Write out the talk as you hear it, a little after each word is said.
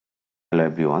Hello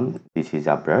everyone, this is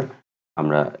Abrar.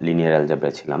 আমরা linear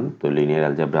algebra ছিলাম। তো লিনিয়ার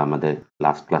অ্যালজেব্রা আমাদের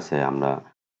লাস্ট ক্লাসে আমরা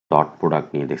ডট প্রোডাক্ট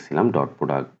নিয়ে দেখছিলাম। ডট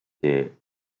প্রোডাক্ট যে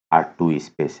R2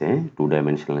 স্পেসে 2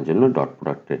 ডাইমেনশনাল জন্য ডট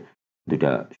প্রোডাক্টের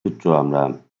দুইটা সূত্র আমরা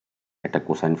একটা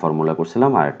কোসাইন ফর্মুলা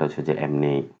করছিলাম, আর একটা হচ্ছে যে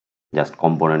এমনি জাস্ট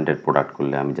কম্পোনেন্টের প্রোডাক্ট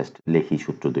করলে আমি জাস্ট লিখি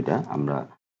সূত্র দুইটা। আমরা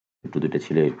সূত্র দুইটা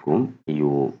ছিল এরকম,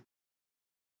 ইউ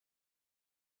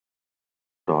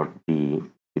ডট বি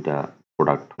দুইটা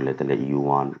প্রোডাক্ট হলে তাহলে ইউ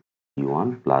ওয়ান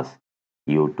প্লাস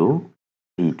ইউ2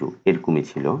 ই2 এরকমই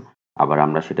ছিল। আবার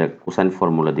আমরা সেটা কোসাইন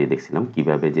ফর্মুলা দিয়ে দেখছিলাম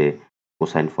কিভাবে যে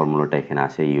কোসাইন ফর্মুলাটা এখানে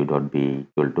আসে, U dot B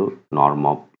equal to norm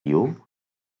of you,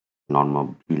 norm of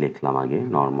B লিখলাম আগে,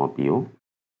 norm of you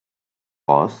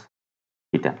cos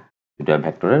theta. দুটা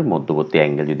ভেক্টরের মধ্যবর্তী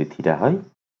অ্যাঙ্গেল যদি থিটা হয়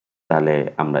তাহলে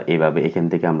আমরা এইভাবে এখান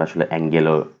থেকে আমরা আসলে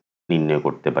অ্যাঙ্গেলও নির্ণয়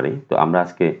করতে পারি। তো আমরা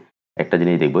আজকে একটা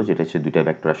জিনিস দেখব, যেটা হচ্ছে দুইটা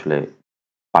ভেক্টর আসলে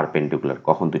পারপেন্ডিকুলার।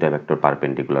 কখন দুইটা ভেক্টর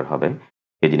পারপেন্ডিকুলার হবে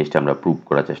এই জিনিসটা আমরা প্রুভ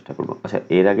করার চেষ্টা করব। আচ্ছা,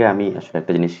 এর আগে আমি আসলে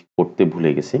একটা জিনিস করতে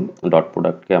ভুলে গেছি। ডট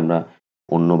প্রোডাক্টকে আমরা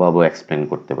অন্যভাবেও এক্সপ্লেন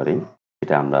করতে পারি,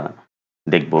 এটা আমরা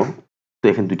দেখব। তো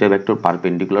এখানে দুইটা ভেক্টর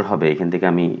পারপেন্ডিকুলার হবে, এখান থেকে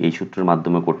আমি এই সূত্রের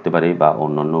মাধ্যমে করতে পারি বা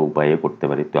অন্যান্য উপায়ে করতে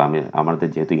পারি। তো আমি আমাদের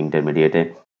যেহেতু ইন্টারমিডিয়েটে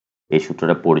এই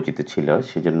সূত্রটা পরিচিত ছিল,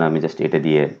 সেজন্য আমি জাস্ট এটা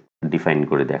দিয়ে ডিফাইন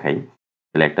করে দেখাই।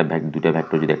 তাহলে একটা দুইটা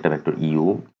ভেক্টর যদি একটা ভেক্টর ইউ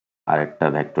আর একটা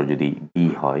ভেক্টর যদি বি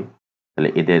হয়, তাহলে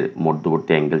এদের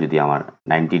মধ্যবর্তী অ্যাঙ্গেল যদি আমার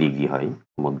 90 ডিগ্রি হয়,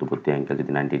 মধ্যবর্তী অ্যাঙ্গেল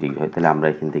যদি 90 ডিগ্রি হয়, তাহলে আমরা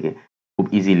এখান থেকে খুব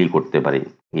ইজিলি করতে পারি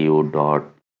U dot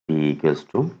B equals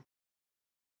to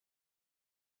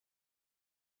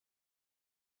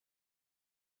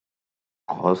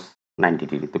cos 90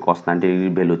 degree. তো cos 90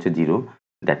 ডিগ্রির ভ্যালু হচ্ছে 0।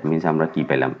 দ্যাট মিনস আমরা কি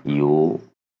পেলাম, U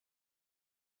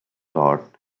dot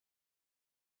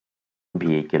B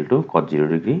equal to cos 0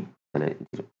 degree, তাহলে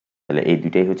 0। তাহলে এই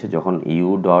দুইটাই হচ্ছে যখন U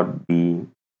dot B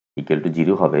equal to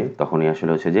 0 হবে, তখনই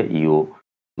আসলে হচ্ছে যে ইউ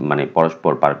মানে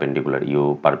পরস্পর perpendicular, you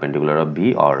perpendicular of V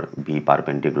or V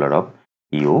perpendicular of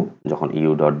you, যখন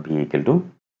U dot V equal to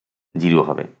 0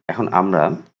 হবে। এখন আমরা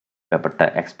ব্যাপারটা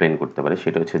এক্সপ্লেন করতে পারি,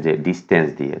 সেটা হচ্ছে যে ডিস্টেন্স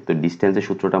দিয়ে। তো ডিস্টেন্সের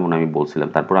সূত্রটা মনে আমি বলছিলাম,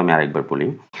 তারপর আমি আরেকবার বলি।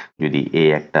 যদি এ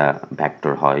একটা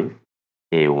ভেক্টর হয়,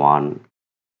 a1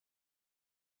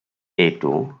 a2,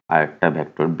 আর একটা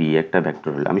ভেক্টর বি একটা ভেক্টর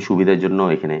হলে, আমি সুবিধার জন্য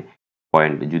এখানে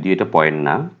পয়েন্ট, যদিও এটা পয়েন্ট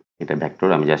না, এটা ভেক্টর,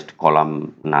 আমি জাস্ট কলাম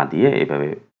না দিয়ে এভাবে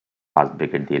ফার্স্ট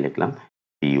ব্র্যাকেট দিয়ে লিখলাম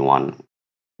b1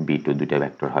 b2 দুইটা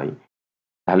ভেক্টর হয়,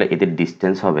 তাহলে এদের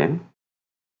ডিস্টেন্স হবে,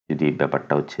 যদি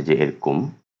ব্যাপারটা হচ্ছে যে এরকম,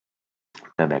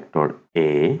 একটা ভেক্টর এ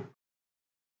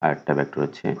আর একটা ভেক্টর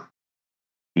হচ্ছে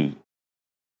বি,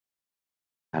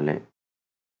 তাহলে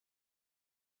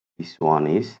দিস ওয়ান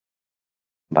ইজ,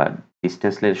 বা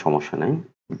ডিস্টেন্স এর সমস্যা নাই,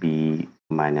 B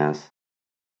minus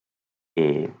A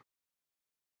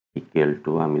equal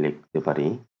to আমি লিখতে পারি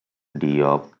ডি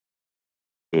অফ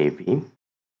এ বি,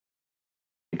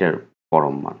 এটার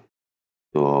পরম মান।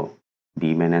 তো বি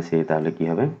মাইনাস এ তাহলে কি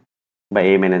হবে, বা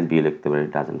এ মাইনাস বি লিখতে পারি,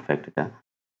 ডাজন্ট ফ্যাক্ট, এটা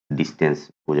ডিস্টেন্স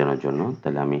বোঝানোর জন্য।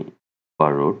 তাহলে আমি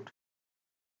square root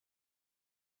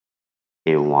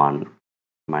a1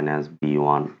 minus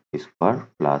b1 square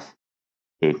plus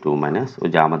a2 minus ওই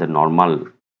যে আমাদের নর্মাল,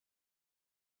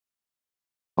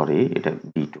 সরি এটা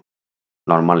b2,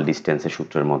 নর্মাল ডিস্টেন্সের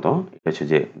সূত্রের মতো। এটা হচ্ছে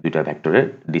যে দুইটা ভেক্টরের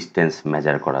ডিস্টেন্স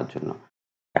মেজার করার জন্য।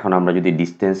 এখন আমরা যদি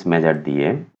ডিস্টেন্স মেজার দিয়ে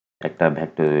একটা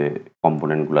ভেক্টরের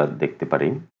কম্পোনেন্টগুলো দেখতে পারি,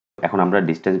 এখন আমরা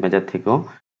ডিস্টেন্স মেজার থেকেও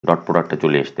ডট প্রোডাক্টটা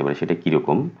চলে আসতে পারি। সেটা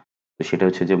কীরকম, তো সেটা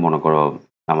হচ্ছে যে মনে করো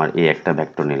আমার এ একটা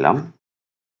ভেক্টর নিলাম,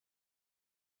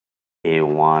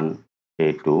 a1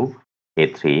 a2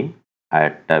 a3, আর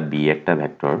একটা বি একটা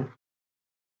vector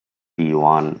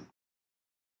b1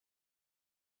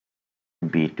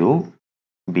 b2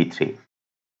 b3।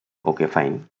 Okay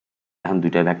fine. এখন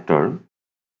দুইটা ভেক্টর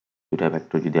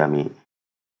যদি আমি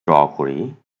ড্র করি,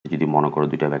 যদি মনে করো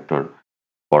দুইটা ভেক্টর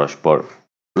পরস্পর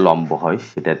লম্ব হয়,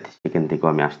 সেখান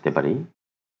থেকেও আমি আসতে পারি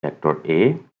ভেক্টর এ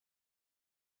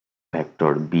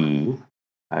ভেক্টর বি,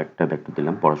 আর একটা ভেক্টর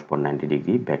দিলাম পরস্পর 90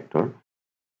 ডিগ্রি ভেক্টর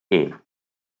এ।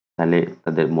 তাহলে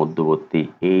তাদের মধ্যবর্তী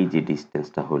এই যে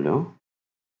ডিস্টেন্সটা হলো,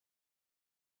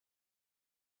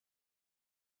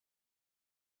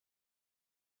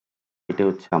 এটা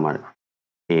হচ্ছে আমার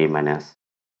এ মাইনাস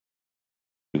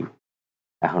বি।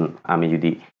 এখন আমি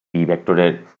যদি বি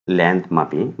ভেক্টরের লেন্থ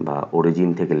মাপি বা অরিজিন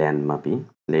থেকে লেন্থ মাপি,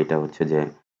 তাহলে এটা হচ্ছে যে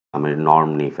আমি নর্ম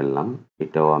নিয়ে ফেললাম,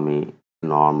 এটাও আমি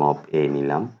নর্ম অফ এ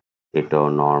নিলাম, এটাও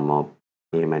norm of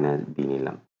A minus B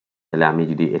নিলাম। তাহলে আমি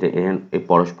যদি এটা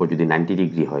পরস্পর যদি 90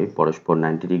 ডিগ্রি হয়, পরস্পর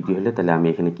 90 ডিগ্রি হলে তাহলে আমি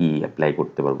এখানে কি অ্যাপ্লাই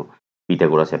করতে পারবো,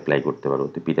 পিথাগোরাস অ্যাপ্লাই করতে পারবো।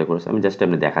 তো পিথাগোরাস আমি জাস্ট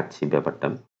আমি দেখাচ্ছি ব্যাপারটা।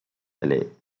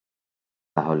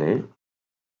 তাহলে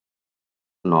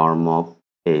norm of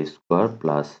A square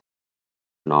plus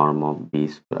norm of B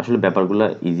square. আসলে ব্যাপারগুলো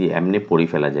ইজি এমনি পড়ে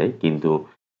ফেলা যায়, কিন্তু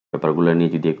ব্যাপারগুলো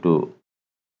নিয়ে যদি একটু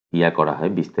করা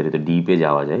হয়, বিস্তারিত ডিপে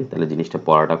যাওয়া যায়, তাহলে জিনিসটা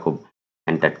পড়াটা খুব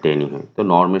এন্টারটেইনিং হয়। তো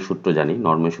নর্মের সূত্র জানি,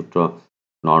 নর্মের সূত্র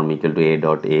norm equal to A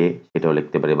dot A, সেটাও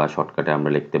লিখতে পারি, বা শর্টকাটে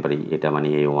আমরা লিখতে পারি এটা মানে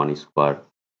a1 square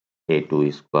a2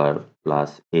 square plus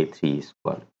a3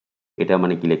 square. এটা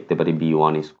মানে কি লিখতে পারি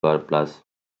b1 square plus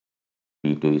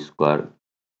b2 square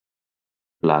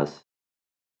plus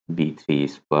b3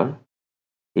 square.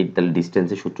 এই তাহলে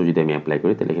ডিস্টেন্সের সূত্র যদি আমি অ্যাপ্লাই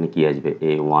করি, তাহলে এখানে কি আসবে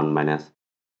a1 minus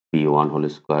b1 whole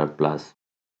square plus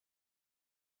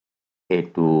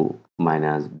a2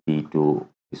 minus b2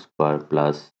 square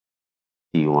plus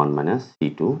c1 minus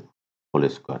c2 whole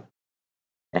square.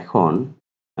 এখন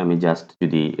আমি জাস্ট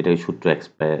যদি এটাকে সূত্র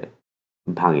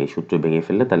সূত্র ভেঙে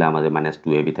ফেললে, তাহলে আমাদের মাইনাস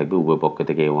 2ab থাকবে। উভয় পক্ষ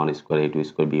থেকে a1 square a2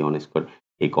 square b1 square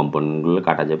এই কম্পোনেন্টগুলো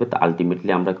কাটা যাবে। তো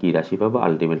আলটিমেটলি আমরা কি রাশি পাবো?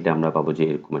 আলটিমেটলি আমরা পাবো যে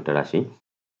এরকম একটা রাশি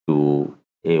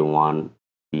 2a1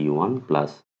 b1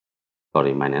 plus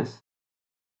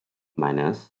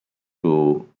minus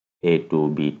 2a2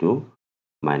 b2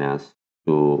 minus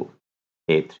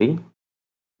 2a3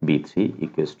 b3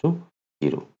 equals to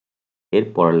 0। এর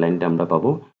পরের লাইনটা আমরা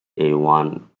পাবো a1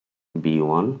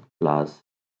 b1 plus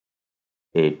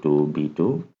a2 b2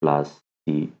 plus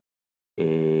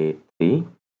a3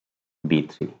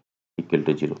 b3 equal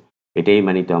to 0। এটাই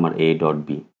মানে তো আমার a ডট b।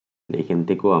 এখান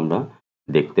থেকেও আমরা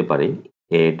দেখতে পারি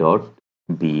a dot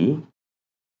b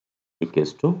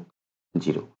equals to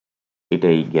 0।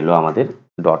 এটাই গেল আমাদের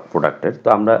ডট প্রোডাক্টের। তো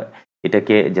আমরা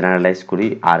এটাকে জেনারেলাইজ করি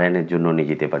Rn এর জন্য নিয়ে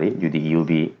যেতে পারি। যদি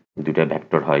UV দুইটা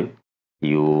ভেক্টর হয়,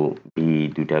 UV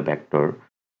দুইটা ভেক্টর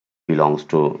বিলংস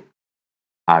টু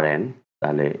Rn,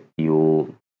 তাহলে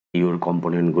ইউর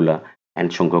কম্পোনেন্টগুলা n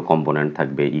সংখ্যক কম্পোনেন্ট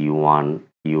থাকবে u1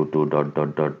 u2 dot dot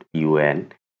dot un।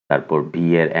 তারপর v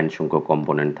এর n সংখ্যক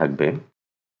কম্পোনেন্ট থাকবে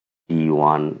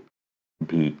v1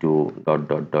 v2 dot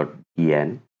dot dot vn।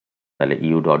 তাহলে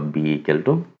u dot b equal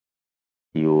to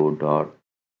u dot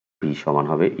b সমান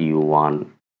হবে u1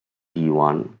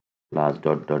 v1 plus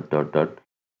dot dot dot dot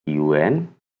un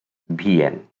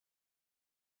vn।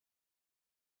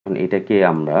 এখন এটাকে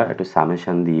আমরা একটু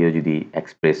সামেশন দিয়ে যদি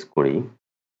এক্সপ্রেস করি,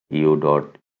 u ডট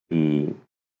b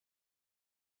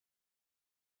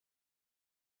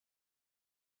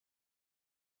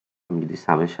আমি যদি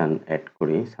সামেশন অ্যাড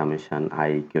করি, সামেশন i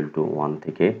ইকুয়াল টু 1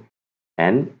 থেকে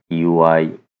n ui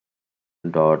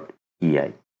ডট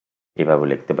ei এভাবে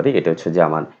লিখতে পারি। এটা হচ্ছে যে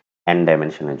আমার n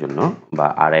ডাইমেনশনের জন্য, বা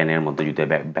Rn এর মধ্যে যদি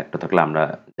ভেক্টর থাকলে আমরা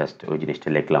জাস্ট ওই জিনিসটা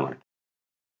লিখলাম আর কি।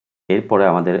 এরপরে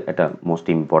আমাদের একটা মোস্ট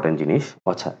ইম্পর্টেন্ট জিনিস,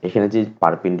 আচ্ছা এখানে যে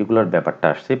পারপেন্ডিকুলার ব্যাপারটা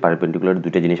আসছে, পারপেন্ডিকুলার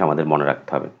দুইটা জিনিস আমাদের মনে রাখতে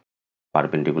হবে,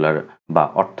 পারপেন্ডিকুলার বা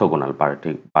orthogonal.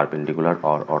 Perpendicular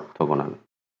or orthogonal.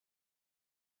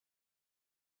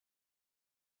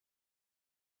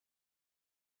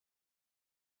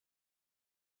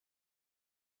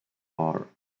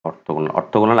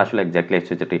 Orthogonal আসলে এক্স্যাক্টলি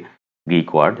হচ্ছে যেটি গ্রিক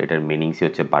ওয়ার্ড, এটার মিনিংসই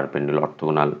হচ্ছে পারপেন্ডিকুলার।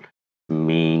 অর্থোগোনাল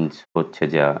মিনস হচ্ছে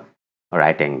যে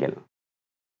রাইট অ্যাঙ্গেল,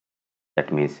 দ্যাট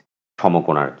মিনস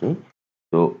সমকোণ আর কি।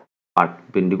 তো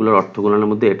পারপেন্ডিকুলার অর্থোগোনালের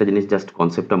মধ্যে একটা জিনিস জাস্ট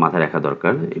কনসেপ্টটা মাথায় রাখা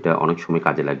দরকার, এটা অনেক সময়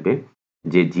কাজে লাগবে,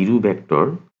 যে zero vector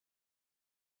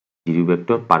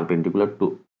perpendicular to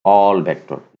all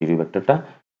vector. Zero ভেক্টরটা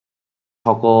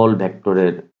সকল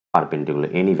ভেক্টরের perpendicular,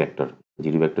 any vector.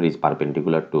 Zero vector is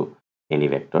perpendicular to any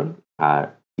vector. R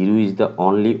zero is the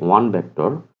only one vector,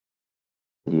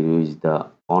 zero is the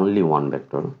only one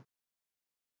vector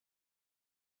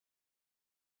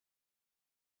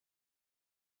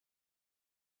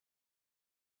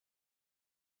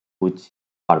which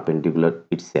perpendicular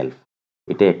itself.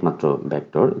 এটাই একমাত্র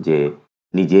vector যে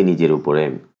নিজের উপরে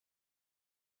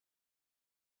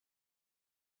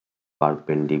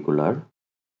perpendicular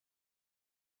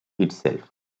itself.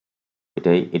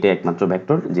 এটাই একমাত্র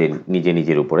vector যে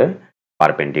নিজের উপরে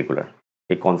পারপেন্ডিকুলার।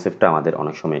 এই কনসেপ্টটা আমাদের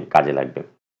অনেক সময় কাজে লাগবে।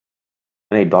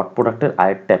 মানে এই ডট প্রোডাক্টের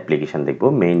আরেকটা অ্যাপ্লিকেশন দেখব,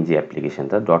 মেইন যে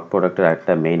অ্যাপ্লিকেশনটা ডট প্রোডাক্টের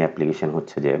আরেকটা মেইন অ্যাপ্লিকেশন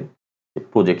হচ্ছে যে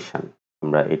প্রজেকশন।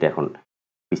 আমরা এটা এখন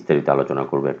বিস্তারিত আলোচনা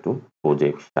করব একটু।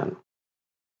 প্রজেকশন,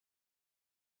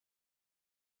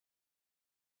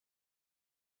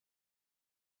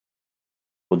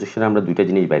 প্রজেকশনে আমরা দুইটা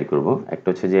জিনিস বাইর করব, একটা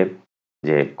হচ্ছে যে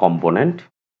যে কম্পোনেন্ট,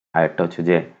 আর একটা হচ্ছে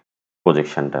যে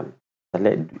প্রজেকশনটা। তাহলে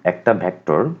একটা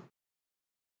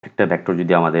ভেক্টর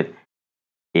যদি আমাদের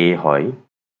এ হয়,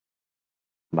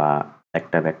 বা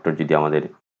একটা ভেক্টর যদি আমাদের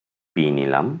পি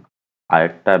নিলাম,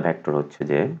 আরেকটা ভেক্টর হচ্ছে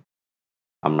যে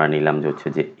আমরা নিলাম যে হচ্ছে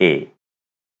যে এ,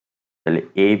 তাহলে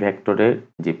এই ভেক্টরের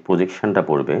যে প্রজেকশনটা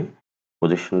পড়বে,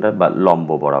 প্রজেকশনটা বা লম্ব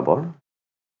বরাবর,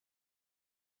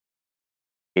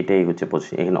 এটাই হচ্ছে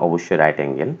প্রজেকশন। এখানে অবশ্যই রাইট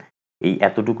অ্যাঙ্গেল। এই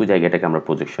এতটুকু জায়গাটাকে আমরা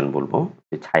প্রজেকশন বলবো,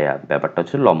 যে ছায়া, ব্যাপারটা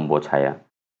হচ্ছে লম্ব ছায়া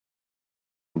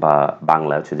বা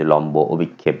বাংলা হচ্ছে যে লম্ব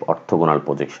অভিক্ষেপ, অর্থোগোনাল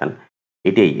প্রজেকশন।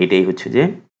 এটাই হচ্ছে যে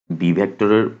বি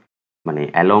ভেক্টরের মানে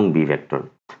along B vector,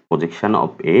 projection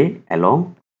of A along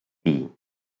B,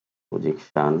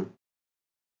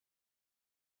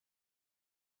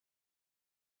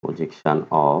 projection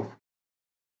of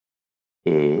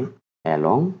A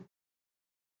along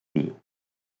B।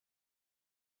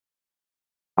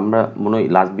 আমরা মনে হয়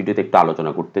লাস্ট ভিডিওতে একটু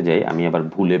আলোচনা করতে যাই, আমি আবার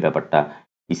ভুলে ব্যাপারটা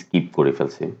স্কিপ করে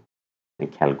ফেলছি,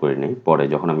 খেয়াল করে নেই। পরে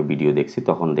যখন আমি ভিডিও দেখছি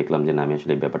তখন দেখলাম যে না, আমি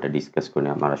আসলে এই ব্যাপারটা ডিসকাস করিনি,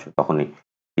 আমার আসলে তখনই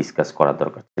ডিসকাস করার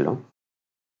দরকার ছিল।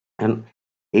 এখন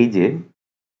এই যে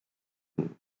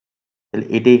তাহলে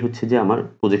এটাই হচ্ছে যে আমার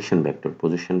প্রজেকশন ভেক্টর,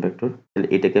 তাহলে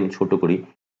এটাকে আমি ছোট করি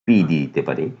পি দিয়ে দিতে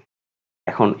পারি।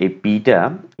 এখন এই পিটা,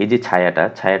 এই যে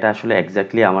ছায়াটা আসলে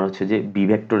এক্স্যাক্টলি আমার হচ্ছে যে বি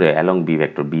ভেক্টরে অ্যালং বি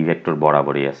ভেক্টর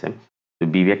বরাবরই আছে। তো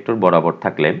বি ভেক্টর বরাবর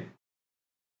থাকলে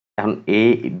এখন A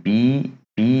B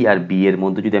B R B এর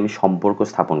মধ্যে যদি আমি সম্পর্ক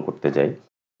স্থাপন করতে যাই,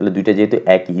 তাহলে দুইটা যেহেতু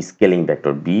একই স্কেলিং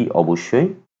ভেক্টর, বি অবশ্যই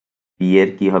পি এর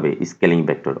কি হবে স্কেলিং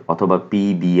ভেক্টর, অথবা পি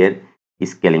বি এর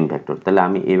স্কেলিং ভেক্টর। তাহলে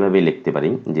আমি এভাবে লিখতে পারি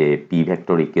যে P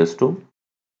vector equals to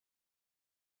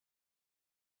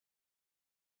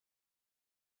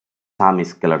some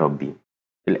scalar of B.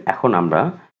 তাহলে এখন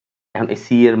এই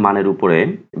সি এর মানের উপরে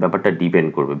ব্যাপারটা ডিপেন্ড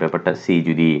করবে। ব্যাপারটা সি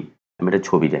যদি আমি একটা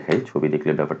ছবি দেখাই, ছবি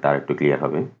দেখলে ব্যাপারটা আরেকটু ক্লিয়ার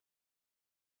হবে।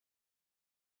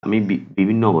 আমি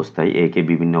বিভিন্ন অবস্থায় এ কে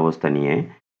বিভিন্ন অবস্থা নিয়ে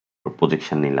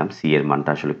প্রজেকশন নিলাম, সি এর মানটা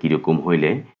আসলে কিরকম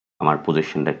হইলে আমার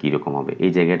প্রজেকশনটা কিরকম হবে।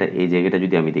 এই জায়গাটা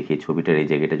যদি আমি দেখি, ছবিটার এই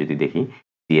জায়গাটা যদি দেখি,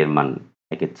 সি এর মান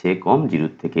একের চেয়ে কম,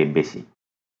 জিরোর থেকে বেশি।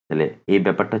 তাহলে এই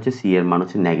ব্যাপারটা হচ্ছে সি এর মান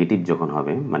হচ্ছে নেগেটিভ যখন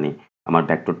হবে, মানে আমার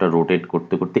ভেক্টরটা রোটেট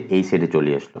করতে করতে এই সাইডে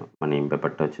চলে আসলো, মানে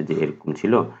ব্যাপারটা হচ্ছে যে এরকম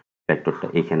ছিল, ভেক্টরটা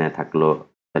এখানে থাকলো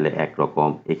তাহলে একরকম,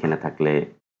 এখানে থাকলে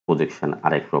প্রজেকশন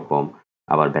আরেক রকম,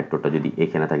 আবার ভেক্টরটা যদি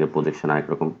এখানে থাকে প্রজেকশন আরেক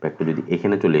রকম, ভেক্টর যদি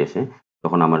এখানে চলে আসে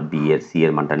তখন আমার সি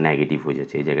এর মানটা নেগেটিভ হয়ে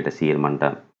যাচ্ছে। এই জায়গাটা সি এর মানটা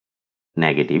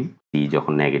নেগেটিভ, সি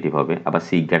যখন নেগেটিভ হবে, আবার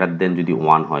সি গ্রেটার দেন যদি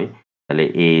 1 হয়, তাহলে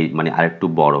এ মানে আরেকটু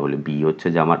বড় হলে, বি হচ্ছে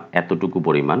যে আমার এতটুকু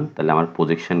পরিমাণ, তাহলে আমার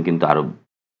প্রজেকশন কিন্তু আরো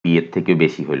বি এর থেকেও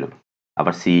বেশি হইল।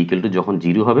 আবার সি ইকুয়াল টু যখন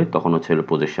 0 হবে তখন হচ্ছে হলো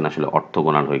প্রজেকশন আসলে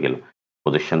অর্থোগোনাল হয়ে গেল।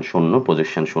 প্রজেকশন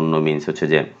শূন্য মিন্স হচ্ছে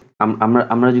যে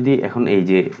আমরা যদি এখন এই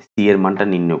যে সি এর মানটা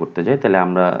নির্ণয় করতে যাই, তাহলে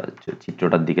আমরা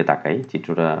চিত্রটার দিকে তাকাই।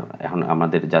 চিত্রটা এখন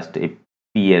আমাদের জাস্ট এই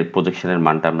পি এর প্রজেকশনের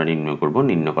মানটা আমরা নির্ণয় করব।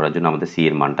 নির্ণয় করার জন্য আমাদের সি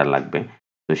এর মানটা লাগবে।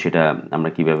 তো সেটা আমরা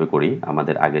কিভাবে করি,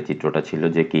 আমাদের আগের চিত্রটা ছিল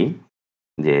যে কি,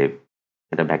 যে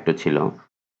এটা ভেক্টর ছিল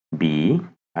বি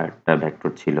আর একটা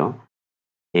ভেক্টর ছিল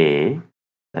এ,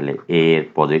 তাহলে এ এর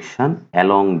প্রজেকশন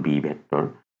অ্যালং বি ভেক্টর,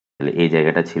 তাহলে এই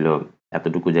জায়গাটা ছিল,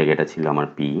 এতটুকু জায়গাটা ছিল আমার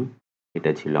পি,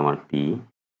 এটা ছিল আমার পি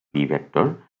বি ভেক্টর।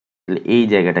 তাহলে এই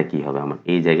জায়গাটা কি হবে, আমার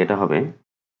এই জায়গাটা হবে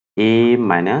এ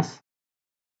minus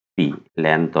P,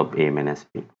 length of A minus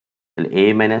P. তাহলে এ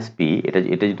মাইনাস পি, এটা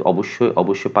এটা যদি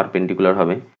অবশ্যই পারপেন্ডিকুলার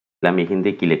হবে, তাহলে আমি এখান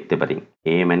থেকে কি লিখতে পারি,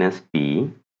 এ মাইনাস পি,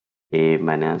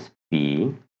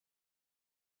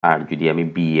 আর যদি আমি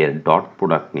বি এর ডট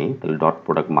প্রোডাক্ট নিই তাহলে ডট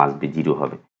প্রোডাক্ট মাস্ট বি 0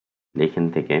 হবে। এখান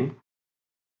থেকে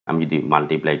আমি যদি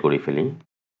মাল্টিপ্লাই করে ফেলি,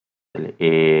 তাহলে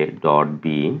A dot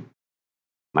B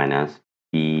minus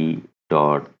P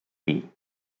dot B,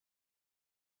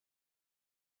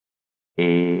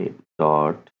 A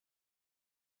dot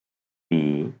B,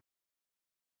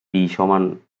 P সমান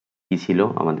কি ছিল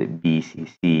আমাদের বি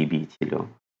সি বি ছিল,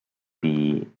 P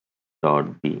dot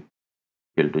B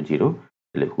equal to 0,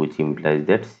 তাহলে which implies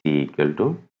that C equal to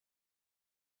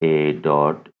A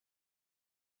dot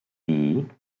B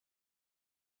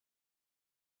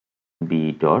B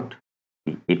dot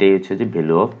B. এটাই হচ্ছে যে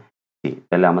value of C.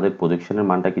 তাহলে আমাদের প্রজেকশনের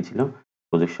মানটা কি ছিল,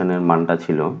 প্রজেকশনের মানটা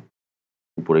ছিল,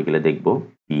 উপরে গেলে দেখব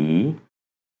P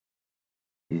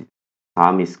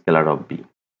some scalar of B,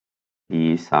 P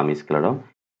some scalar of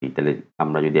B. তাহলে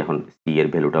আমরা যদি এখন সি এর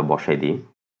ভ্যালুটা বসাই দিই,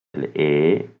 তাহলে এ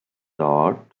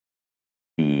ডট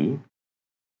বি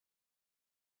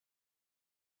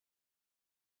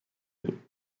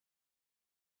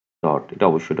ডট, এটা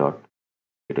অবশ্যই ডট,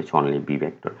 এটা হচ্ছে অনলি বি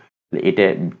ভেক্টর। এটা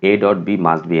A dot B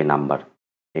must B A number,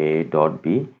 A dot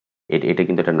B এটা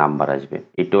কিন্তু একটা নাম্বার আসবে,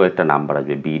 এটাও একটা নাম্বার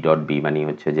আসবে। বি ডট বি মানে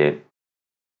হচ্ছে যে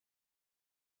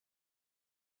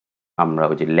আমরা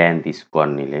ওই যে লেন্থ স্কোয়ার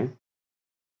নিলে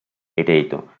এটাই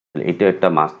তো, তাহলে এটাও একটা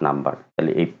মাস্ট নাম্বার।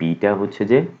 তাহলে এই পিটা হচ্ছে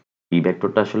যে পি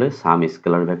ভেক্টরটা আসলে সাম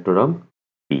স্কেলার ভেক্টর অফ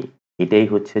পি, এটাই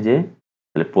হচ্ছে যে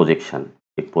তাহলে প্রজেকশন,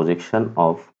 এই প্রজেকশন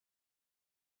অফ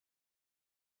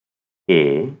এ,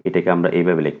 এটাকে আমরা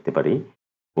এইভাবে লিখতে পারি,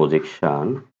 projection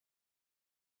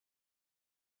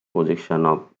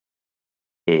of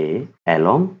A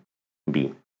along B.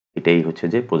 এটাই হচ্ছে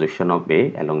যে projection of A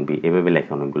along B, এভাবে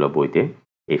লেখে অনেকগুলো বইতে,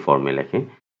 এই ফর্মে লেখে।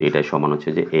 এটা সমান হচ্ছে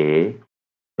যে এ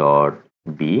ডট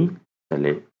বি,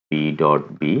 তাহলে B dot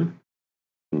B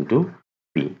into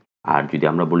P. আর যদি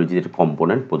আমরা বলি যে এটা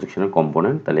কম্পোনেন্ট, প্রজেকশনের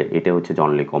কম্পোনেন্ট, তাহলে এটা হচ্ছে যে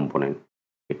অনলি কম্পোনেন্ট,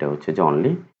 এটা হচ্ছে যে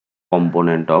অনলি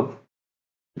কম্পোনেন্ট অফ,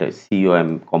 এটা সিওএম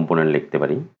কম্পোনেন্ট লিখতে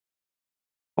পারি,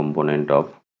 component of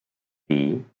P,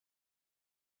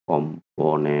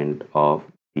 component of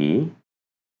P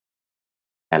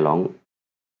along,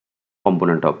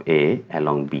 component of A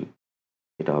along B,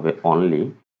 এটা হবে only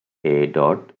A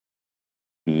dot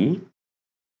P,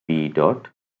 P dot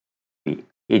P.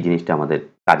 এই জিনিসটা আমাদের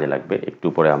কাজে লাগবে। একটু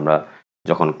পরে আমরা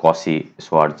যখন কসি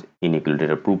সোয়ার্জ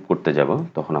ইনইকুয়ালিটিটা প্রুভ করতে যাব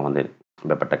তখন আমাদের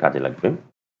ব্যাপারটা কাজে লাগবে।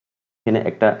 এখানে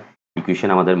একটা ইকুয়েশন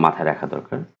আমাদের মাথায় রাখা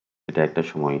দরকার, এটা একটা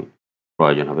সময়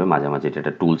প্রয়োজন হবে, মাঝে মাঝে এটা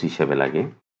একটা টুলস হিসেবে লাগে।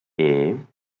 এ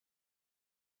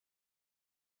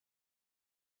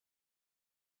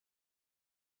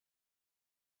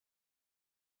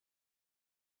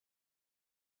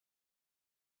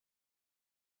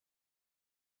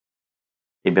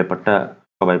এই ব্যাপারটা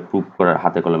সবাই প্রুভ করার,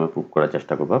 হাতে কলমে প্রুভ করার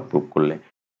চেষ্টা করবো, প্রুভ করলে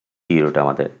থিওরিটা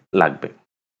আমাদের লাগবে।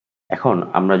 এখন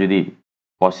আমরা যদি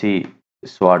কসি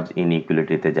সোয়ার্জ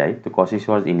ইনইকুয়ালিটিতে যাই, তো কসি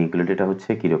সোয়ার্জ ইনইকুয়ালিটিটা হচ্ছে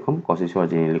কিরকম? কসি সোয়ার্জ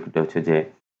ইনইকুয়ালিটিটা হচ্ছে যে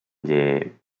যে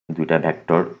দুইটা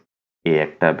ভেক্টর, এ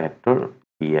একটা ভেক্টর,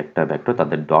 বি একটা ভেক্টর,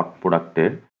 তাদের ডট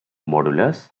প্রোডাক্টের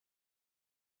মডুলাস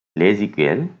লেস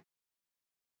ইকুয়াল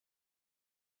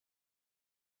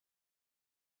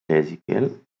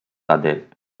তাদের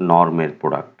নর্মের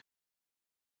প্রোডাক্ট।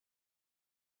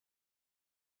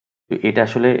 তো এটা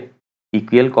আসলে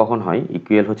ইকুয়াল কখন হয়?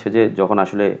 ইকুয়াল হচ্ছে যে যখন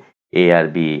আসলে এ আর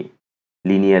বি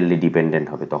লিনিয়ারলি ডিপেন্ডেন্ট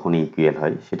হবে তখনই ইকুয়াল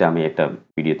হয়। সেটা আমি একটা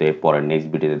ভিডিওতে, পরের নেক্সট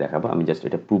ভিডিওতে দেখাবো। আমি জাস্ট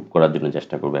এটা প্রুভ করার জন্য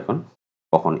চেষ্টা করব এখন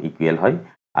কখন ইকুয়াল হয়।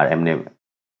 আর এমনি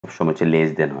সবসময় হচ্ছে লেস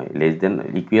দেন হয়, লেস দেন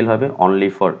ইকুয়াল হবে অনলি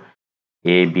ফর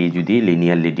এ বি যদি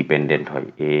লিনিয়ারলি ডিপেন্ডেন্ট হয়,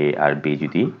 এ আর বি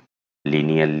যদি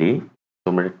লিনিয়ারলি,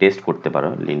 তোমরা টেস্ট করতে পারো,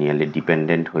 লিনিয়ারলি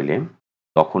ডিপেন্ডেন্ট হইলে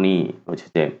তখনই হচ্ছে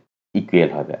যে ইকুয়াল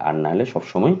হবে, আর না হলে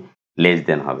সবসময় লেস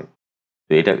দেন হবে।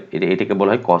 তো এটাকে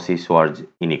বলা হয় কসি সোয়ার্জ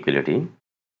ইনইকুয়ালিটি,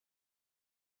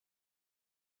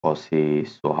 কসি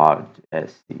সোহার্জ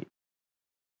এসি,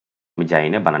 আমি জানি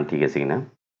না বানান ঠিক আছে কিনা,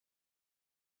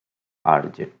 আর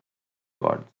যে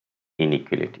সোয়ার্জ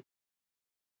ইনইকুয়ালিটি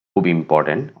খুব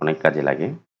ইম্পর্টেন্ট, অনেক কাজে লাগে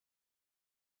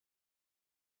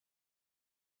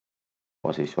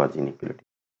কসি সোয়ার্জ ইনইকুয়ালিটি।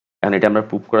 এখন এটা আমরা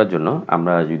প্রুভ করার জন্য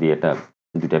আমরা যদি এটা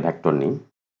দুইটা ভেক্টর নিই,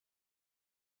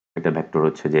 একটা ভেক্টর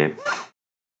হচ্ছে যে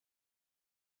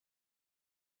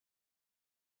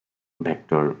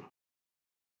ভেক্টর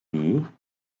বি,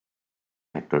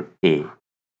 ভেক্টর এ,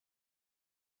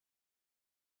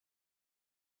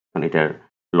 মানে এটার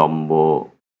লম্ব,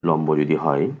 লম্ব যদি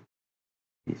হয়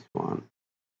this one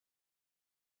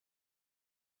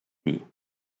বি,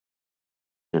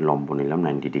 এর লম্ব নিলাম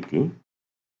 90 ডিগ্রি,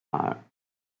 আর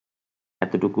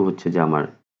এতটুকু হচ্ছে যে আমার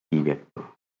বি ভেক্টর।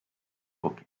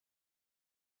 ওকে,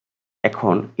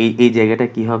 এখন এই জায়গাটা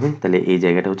কি হবে? তাহলে এই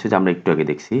জায়গাটা হচ্ছে যে আমরা একটু আগে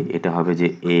দেখছি, এটা হবে যে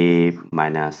এ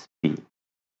মাইনাস বি।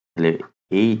 তাহলে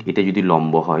এটা যদি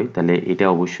লম্ব হয় তাহলে এটা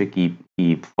অবশ্যই কি কি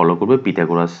ফলো করবে?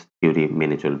 পিথাগোরাস থিওরি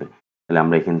মেনে চলবে। তাহলে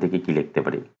আমরা এখান থেকে কি লিখতে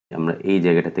পারি? আমরা এই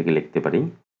জায়গাটা থেকে লিখতে পারি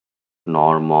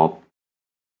norm of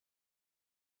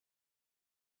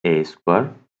A square,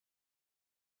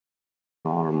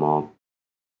 norm of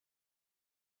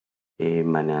A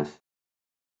minus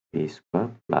B square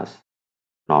plus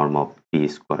norm of B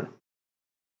square.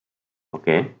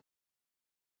 Okay,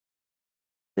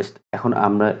 just এখন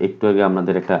আমরা একটু আগে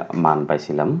আমাদের একটা মান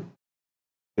পাইছিলাম,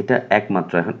 এটা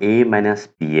একমাত্র এখন এ মাইনাস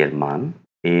পি এর মান,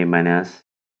 এ মাইনাস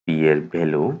পি এর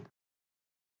ভ্যালু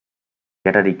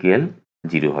গ্রেটার ইকুয়াল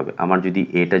 0 হবে। আমার যদি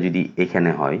এটা যদি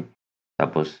এখানে হয়,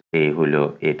 সাপোজ এ হইলো,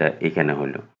 এটা এখানে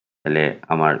হইলো, তাহলে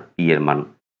আমার পি এর মান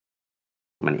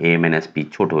মানে এ মাইনাস পি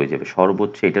ছোট হয়ে যাবে,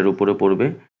 সর্বোচ্চ এটার উপরে পড়বে,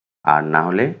 আর না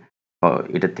হলে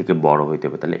এটার থেকে বড় হইতে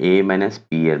হবে। তাহলে এ মাইনাস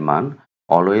পি এর মান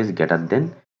অলওয়েজ গ্রেটার দেন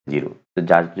 0। তো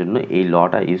যার জন্য এই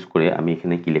লটা ইউজ করে আমি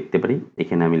এখানে কি লিখতে পারি?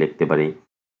 এখানে আমি লিখতে পারি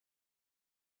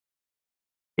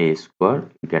এ স্কোয়ার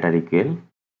গ্রেটার ইকুয়াল,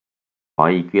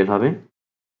 হয় ইকুয়াল হবে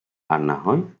আর না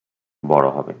হয় বড়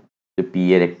হবে। তো পি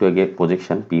এর একটু আগে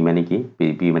প্রজেকশন, পি মানে কি?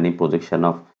 পি মানে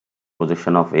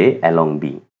projection of A along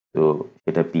B. তো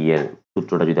এটা পি এর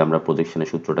সূত্রটা যদি আমরা প্রজেকশনের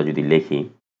সূত্রটা যদি লিখি,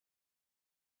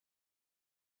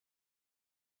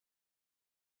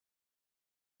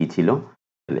 কি ছিল?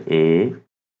 তাহলে A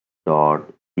dot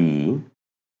B,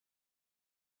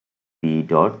 B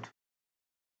dot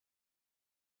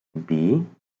B,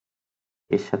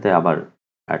 এর সাথে আবার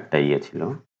একটা ইয়ে ছিল,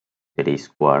 এটা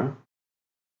স্কোয়ার,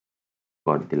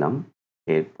 স্কোয়ার দিলাম,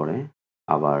 এরপরে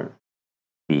আবার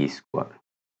বি স্কোয়ার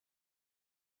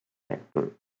ফ্যাক্টর।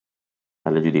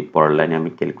 তাহলে যদি পরের লাইনে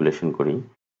আমি ক্যালকুলেশন করি,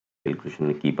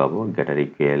 ক্যালকুলেশনে কি পাবো? Greater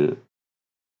equal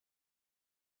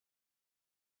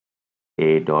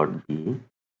A dot B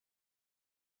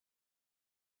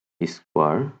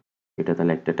square, এটা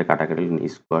তাহলে একটা কাটাকাটি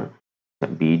square,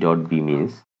 B dot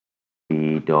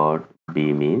B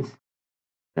means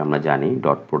আমরা জানি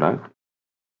dot product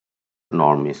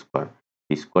norm square.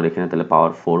 Square এখানে তাহলে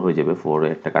পাওয়ার 4 হয়ে যাবে, 4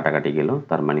 একটা কাটাকাটি গেল,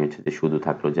 তার মানে হচ্ছে যে শুধু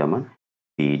থাকলো যে আমার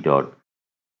বি ডট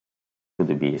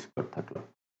শুধু বি স্কোয়ার থাকলো।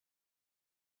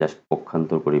 জাস্ট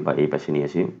পক্ষান্তর করি বা এই পাশে নিয়ে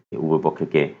আসি, উভয়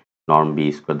পক্ষকে নর্ম বি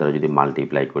স্কোয়ার দ্বারা যদি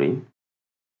মাল্টিপ্লাই করি,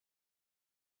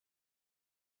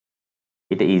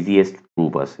 এটা ইজিয়েস্ট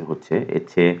প্রুফ আছে হচ্ছে, এর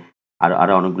চেয়ে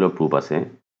আরো অনেকগুলো প্রুফ আছে,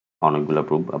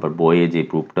 আবার বইয়ে যে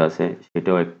প্রুফটা আছে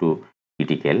সেটাও একটু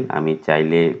ক্রিটিক্যাল, আমি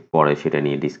চাইলে পরে সেটা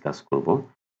নিয়ে ডিসকাস করব।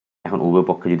 এখন উভয়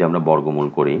পক্ষে যদি আমরা বর্গমূল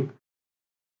করি,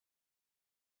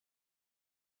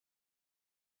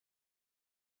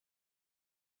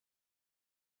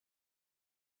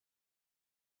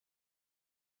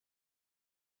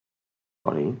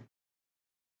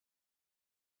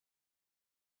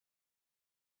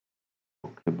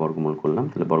 বর্গমূল করলাম,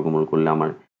 তাহলে বর্গমূল করলে আমার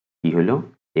কি হলো?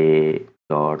 A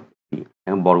dot B.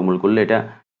 এখন বর্গমূল করলে এটা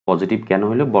পজিটিভ কেন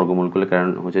হলো? বর্গমূল করলে কারণ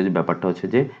হচ্ছে যে ব্যাপারটা হচ্ছে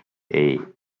যে এই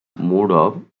মোড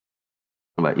অফ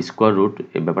বা স্কোয়ার রুট,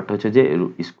 এই ব্যাপারটা হচ্ছে যে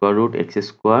square root x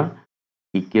square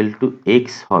equal to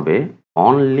x হবে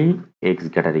অনলি এক্স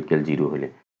গ্রেটার ইকুয়াল 0 হলে।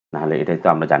 নাহলে এটাই তো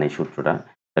আমরা জানি সূত্রটা।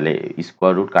 তাহলে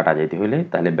স্কোয়ার রুট কাটা যেতে হলে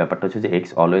তাহলে ব্যাপারটা হচ্ছে যে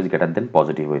x always greater than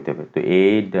positive হইতে হবে। তো এ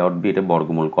ডট বি এটা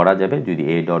বর্গমূল করা যাবে যদি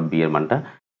এ ডট বি এর মানটা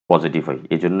পজিটিভ হয়।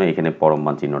 এই জন্য এখানে পরম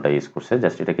মান চিহ্নটা ইউজ করছে।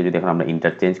 জাস্ট এটাকে যদি এখন আমরা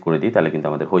ইন্টারচেঞ্জ করে দিই তাহলে কিন্তু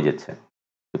আমাদের হয়ে যাচ্ছে।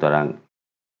 সুতরাং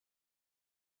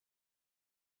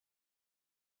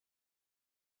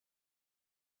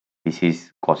this is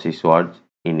Cauchy Schwarz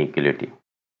inequality.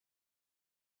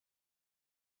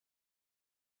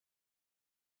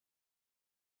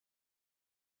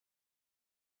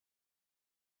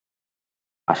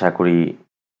 আশা করি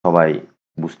সবাই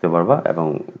বুঝতে পারবা এবং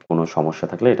কোনো সমস্যা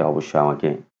থাকলে এটা অবশ্যই আমাকে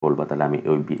বলবা। তাহলে আমি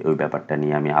ওই ব্যাপারটা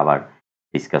নিয়ে আমি আবার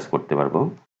ডিসকাস করতে পারবো।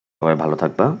 সবাই ভালো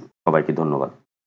থাকবা। সবাইকে ধন্যবাদ।